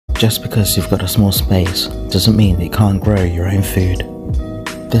Just because you've got a small space doesn't mean that you can't grow your own food.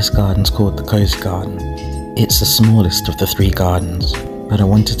 This garden's called the Cosy Garden. It's the smallest of the 3 gardens, but I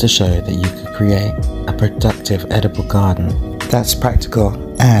wanted to show that you could create a productive edible garden that's practical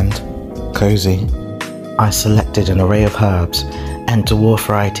and cozy. I selected an array of herbs and dwarf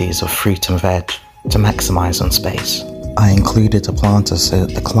varieties of fruit and veg to maximise on space. I included a planter so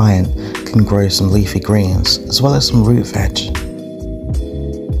that the client can grow some leafy greens as well as some root veg.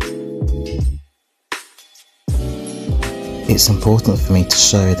 It's important for me to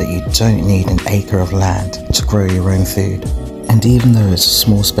show that you don't need an acre of land to grow your own food. And even though it's a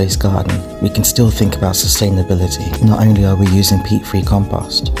small space garden, we can still think about sustainability. Not only are we using peat-free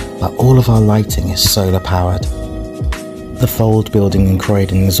compost, but all of our lighting is solar powered. The Fold building in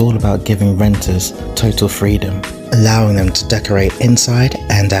Croydon is all about giving renters total freedom, allowing them to decorate inside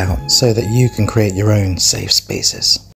and out so that you can create your own safe spaces.